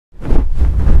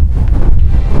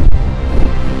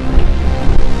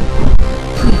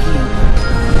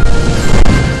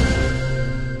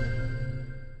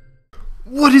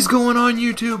is going on,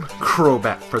 YouTube?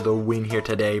 Crobat for the win here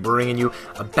today, bringing you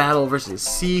a battle versus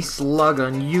SeaSlug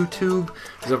on YouTube.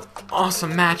 It was an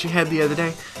awesome match he had the other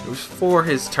day. It was for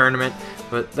his tournament,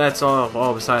 but that's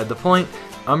all beside the point.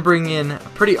 I'm bringing in a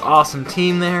pretty awesome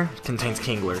team there. It contains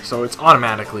Kingler, so it's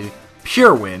automatically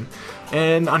pure win.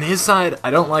 And on his side, I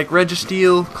don't like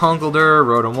Registeel, Conkeldurr,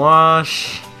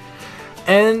 Rotom-W,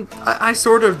 and I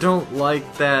sort of don't like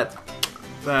what's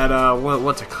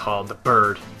it called? The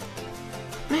bird.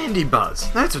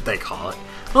 Mandibuzz, that's what they call it.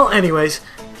 Well, anyways,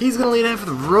 he's gonna lead in for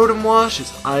the Rotom-W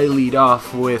as I lead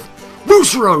off with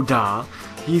Rotom-W.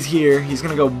 He's here, he's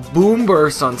gonna go Boom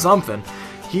Burst on something.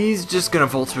 He's just gonna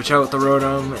Volt Switch out with the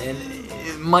Rotom, and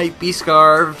it might be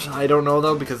Scarved. I don't know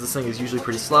though, because this thing is usually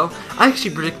pretty slow. I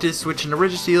actually predicted switching to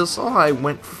Registeel, so I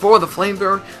went for the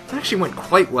Flamethrower. It actually went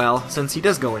quite well, since he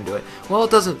does go into it. While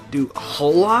it doesn't do a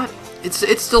whole lot,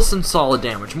 it's still some solid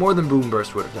damage, more than Boom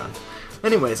Burst would have done.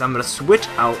 Anyways, I'm going to switch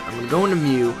out. I'm going to go into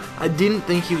Mew. I didn't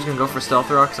think he was going to go for Stealth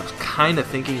Rock, because I was kind of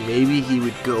thinking maybe he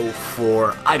would go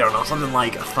for, I don't know, something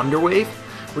like a Thunder Wave,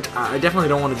 which I definitely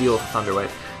don't want to deal with a Thunder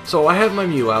Wave. So I have my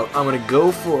Mew out. I'm going to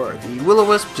go for the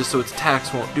Will-O-Wisp, just so its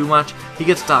attacks won't do much. He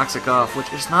gets Toxic off,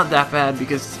 which is not that bad,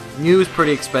 because Mew is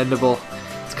pretty expendable.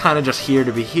 It's kind of just here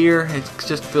to be here. It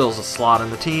just fills a slot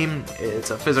in the team. It's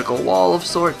a physical wall of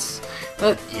sorts.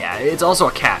 But yeah, it's also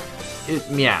a cat. It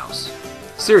meows.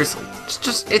 Seriously,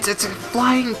 it's a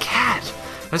flying cat.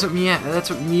 That's what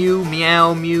Mew,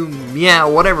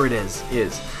 meow, whatever it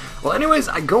is. Well, anyways,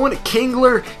 I go into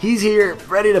Kingler. He's here,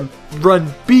 ready to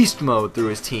run beast mode through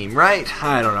his team, right?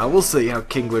 I don't know. We'll see how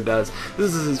Kingler does.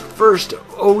 This is his first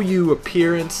OU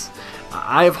appearance.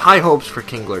 I have high hopes for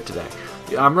Kingler today.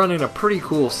 I'm running a pretty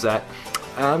cool set.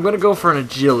 I'm going to go for an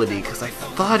agility because I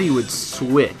thought he would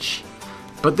switch.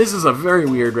 But this is a very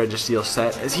weird Registeel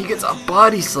set, as he gets a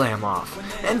Body Slam off,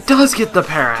 and does get the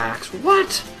Parahax.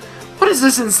 What? What is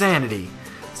this insanity?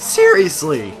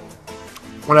 Seriously!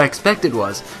 What I expected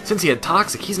was, since he had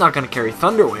Toxic, he's not going to carry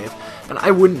Thunder Wave, and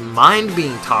I wouldn't mind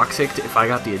being Toxic if I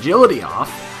got the agility off,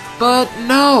 but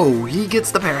no! He gets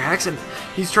the Parahax, and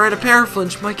he's trying to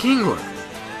Paraflinch my Kingler.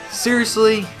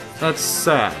 Seriously? That's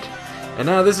sad. And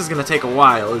now this is going to take a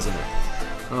while, isn't it?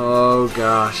 Oh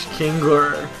gosh,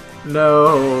 Kingler.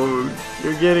 No,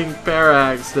 you're getting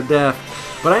Parahax to death.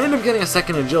 But I ended up getting a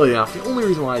second agility off. The only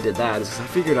reason why I did that is because I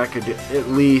figured I could at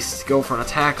least go for an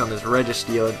attack on this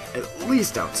Registeel and at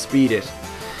least outspeed it.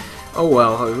 Oh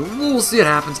well, we'll see what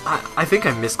happens. I think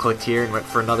I misclicked here and went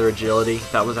for another agility.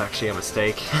 That was actually a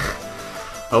mistake.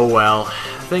 Oh well,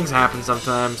 things happen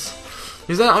sometimes.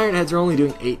 Because that Iron Heads are only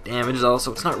doing 8 damage though,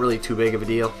 so it's not really too big of a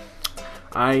deal.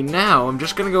 I'm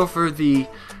just going to go for the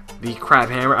Crab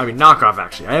Hammer. I mean, knockoff,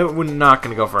 actually. I'm not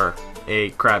going to go for a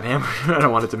Crab Hammer. I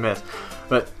don't want it to miss.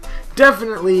 But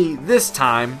definitely this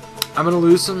time, I'm going to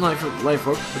lose some life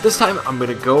oak. But this time, I'm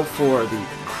going to go for the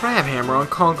Crab Hammer on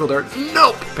Conkeldurr.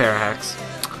 Nope! Parahax.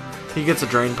 He gets a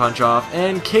Drain Punch off.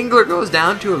 And Kingler goes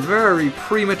down to a very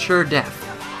premature death.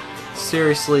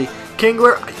 Seriously.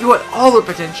 Kingler, you had all the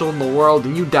potential in the world,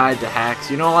 and you died to hacks.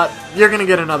 You know what? You're going to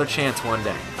get another chance one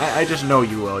day. I just know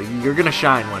you will. You're going to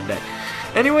shine one day.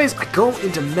 Anyways, I go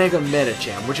into Mega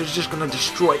Medicham, which is just going to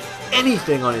destroy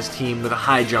anything on his team with a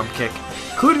high jump kick,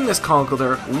 including this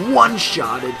Conkeldurr,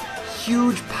 one-shotted,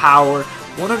 huge power,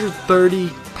 130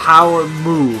 power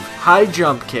move, high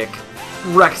jump kick,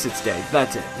 wrecks its day.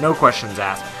 That's it. No questions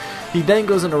asked. He then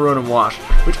goes into Rotom-W,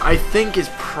 which I think is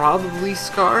probably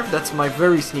Scarved. That's my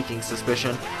very sneaking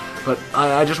suspicion. But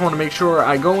I just want to make sure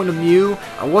I go into Mew.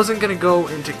 I wasn't going to go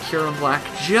into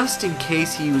Kyurem-B just in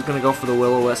case he was going to go for the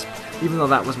Will-O-Wisp, even though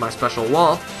that was my special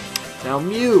wall. Now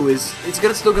Mew is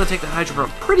still going to take the Hydro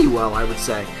Pump pretty well, I would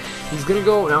say. He's going to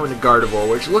go now into Gardevoir,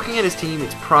 which looking at his team,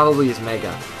 it's probably his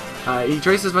Mega. He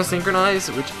traces my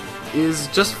Synchronize, which is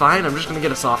just fine. I'm just going to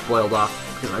get a Soft Boiled off,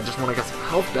 because I just want to get some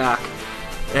health back.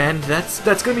 And that's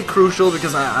going to be crucial,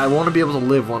 because I want to be able to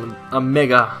live on a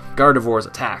Mega Gardevoir's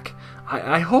attack.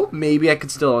 I hope maybe I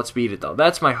could still outspeed it, though.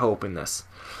 That's my hope in this.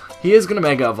 He is going to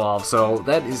Mega Evolve, so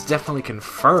that is definitely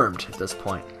confirmed at this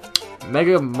point.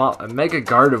 Mega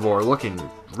Gardevoir looking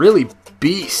really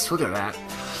beast. Look at that.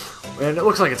 And it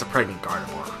looks like it's a pregnant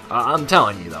Gardevoir. I'm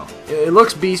telling you, though. It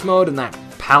looks beast mode in that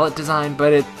palette design,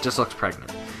 but it just looks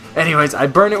pregnant. Anyways, I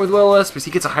burn it with Will-O-Wisp because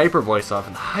he gets a Hyper Voice off,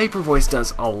 and the Hyper Voice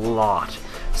does a lot.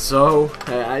 So,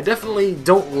 I definitely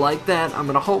don't like that. I'm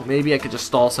going to hope maybe I could just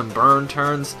stall some burn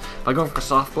turns by going for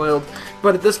Soft Boiled.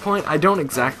 But at this point, I don't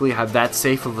exactly have that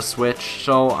safe of a switch,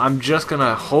 so I'm just going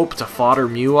to hope to fodder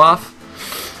Mew off.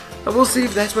 And we'll see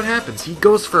if that's what happens. He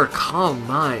goes for a Calm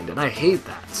Mind, and I hate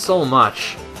that so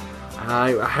much.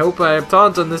 I hope I have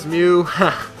Taunt on this Mew.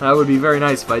 That would be very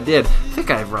nice if I did. I think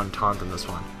I have run Taunt on this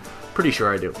one. Pretty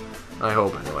sure I do. I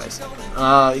hope, anyways.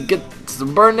 Get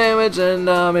some burn damage, and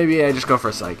maybe I just go for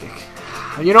a Psychic.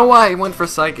 You know why I went for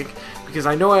Psychic? Because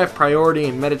I know I have priority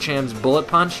in Medicham's Bullet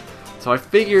Punch, so I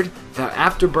figured that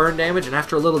after burn damage and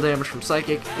after a little damage from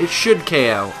Psychic, it should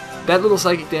KO. That little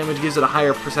Psychic damage gives it a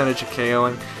higher percentage of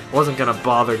KOing. I wasn't going to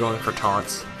bother going for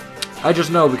Taunts. I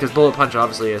just know because Bullet Punch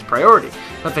obviously has priority.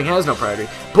 Nothing has no priority.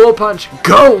 Bullet Punch,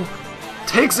 go!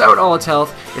 Takes out all its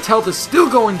health. Its health is still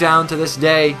going down to this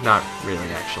day. Not really,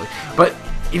 actually. But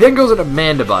he then goes into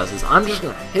Mandibuzz's. I'm just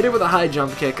going to hit it with a high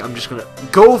jump kick. I'm just going to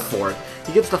go for it.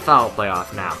 He gets the foul play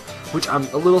off now, which I'm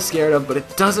a little scared of, but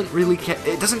it doesn't really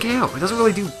it doesn't KO. It doesn't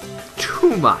really do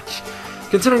too much.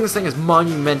 Considering this thing is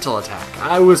monumental attack,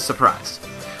 I was surprised.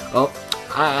 Well,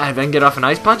 I then get off an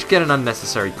Ice Punch, get an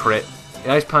unnecessary crit.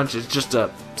 The Ice Punch is just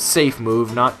a safe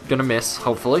move, not gonna miss,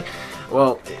 hopefully.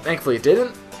 Well, thankfully it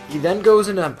didn't. He then goes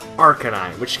into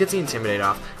Arcanine, which gets the Intimidate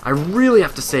off. I really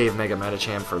have to save Mega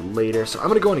Medicham for later, so I'm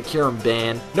gonna go into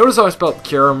Kyurem-B. Notice how I spelled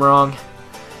Kyurem wrong?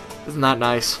 Isn't that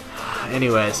nice?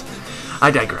 Anyways, I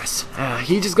digress.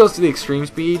 He just goes to the Extreme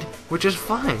Speed, which is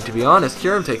fine, to be honest.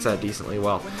 Kyurem takes that decently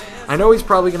well. I know he's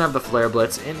probably going to have the Flare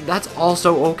Blitz, and that's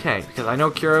also okay, because I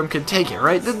know Kyurem can take it,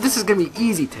 right? This is going to be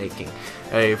easy taking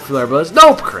a Flare Blitz.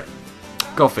 Nope, crit.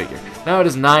 Go figure. Now it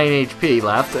is 9 HP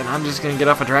left, and I'm just going to get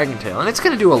off a Dragon Tail, and it's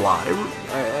going to do a lot.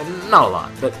 Not a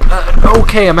lot, but an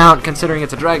okay amount considering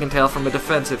it's a Dragon Tail from a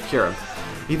defensive Kyurem.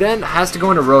 He then has to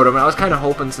go into Rotom, and I was kind of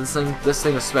hoping, since this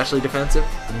thing is especially defensive,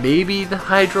 maybe the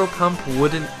Hydro Pump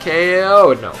wouldn't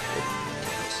KO. No.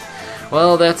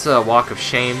 Well, that's a walk of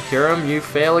shame, Kyurem. You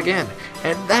fail again.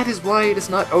 And that is why it is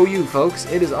not OU, folks.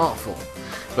 It is awful.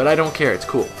 But I don't care. It's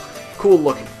cool. Cool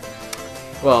looking.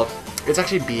 Well, it's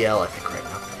actually BL, I think, right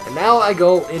now. And now I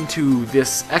go into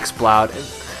this Exploud, and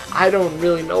I don't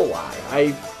really know why.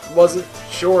 I wasn't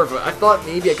sure, but I thought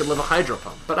maybe I could live a Hydro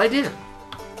Pump, but I didn't.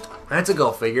 That's a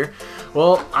go figure.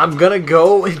 Well, I'm gonna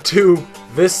go into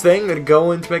this thing and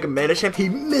go into Mega Medicham. He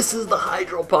misses the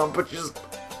Hydro Pump, which is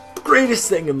the greatest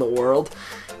thing in the world.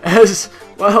 As,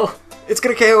 well, it's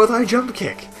gonna KO with High Jump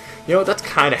Kick. You know, that's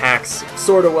kind of hacks.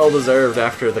 Sort of well deserved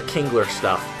after the Kingler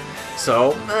stuff.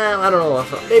 So, I don't know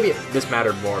if maybe this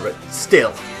mattered more, but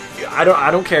still, I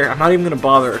don't care. I'm not even gonna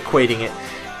bother equating it.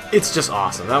 It's just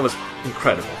awesome. That was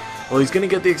incredible. Well, he's going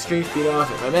to get the Extreme Speed off.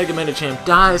 If my Mega Medicham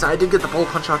dies, I did get the Bullet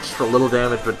Punch off just for a little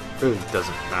damage, but it really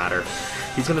doesn't matter.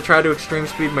 He's going to try to Extreme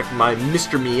Speed my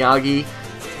Mr. Miyagi.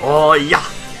 Oh, yeah!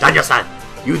 Danya-san!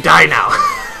 You die now!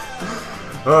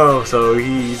 Oh, so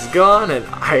he's gone, and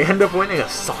I end up winning a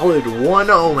solid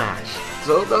 1-0 match.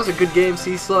 So that was a good game,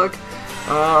 SeaSlug.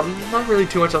 Not really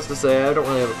too much else to say. I don't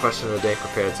really have a question of the day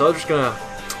prepared, so I'm just going to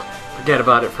forget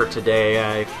about it for today.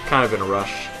 I've kind of been in a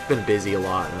rush. Been busy a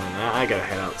lot, and I gotta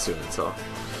head out soon, so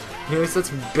anyways, that's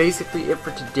basically it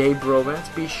for today, bro.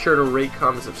 Be sure to rate,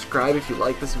 comment, subscribe if you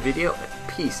like this video, and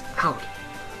peace out.